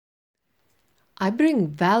I bring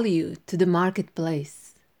value to the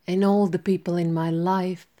marketplace and all the people in my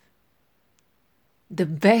life. The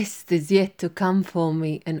best is yet to come for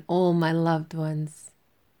me and all my loved ones.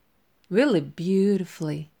 Really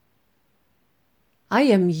beautifully. I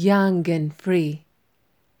am young and free.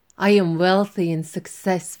 I am wealthy and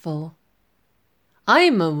successful. I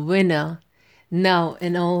am a winner now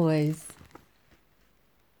and always.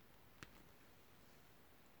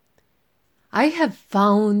 I have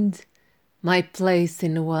found my place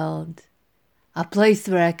in the world, a place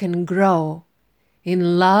where I can grow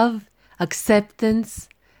in love, acceptance,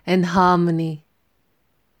 and harmony.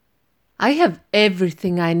 I have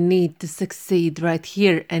everything I need to succeed right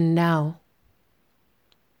here and now.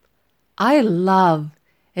 I love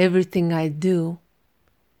everything I do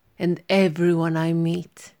and everyone I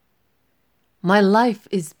meet. My life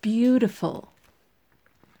is beautiful.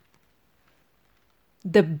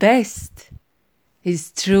 The best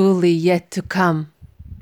is truly yet to come.